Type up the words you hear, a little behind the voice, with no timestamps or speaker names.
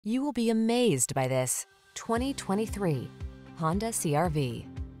You will be amazed by this 2023 Honda CR-V.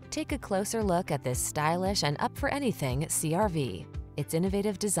 Take a closer look at this stylish and up-for-anything CR-V. Its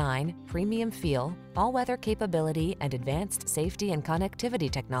innovative design, premium feel, all-weather capability, and advanced safety and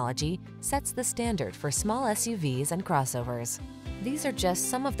connectivity technology sets the standard for small SUVs and crossovers. These are just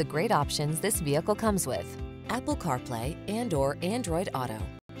some of the great options this vehicle comes with: Apple CarPlay and/or Android Auto,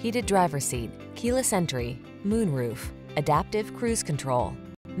 heated driver's seat, keyless entry, moonroof, adaptive cruise control,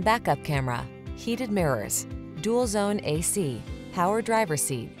 backup camera, heated mirrors, dual zone AC, power driver's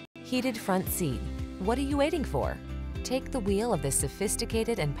seat, heated front seat. What are you waiting for? Take the wheel of this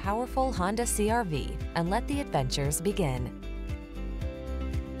sophisticated and powerful Honda CR-V and let the adventures begin.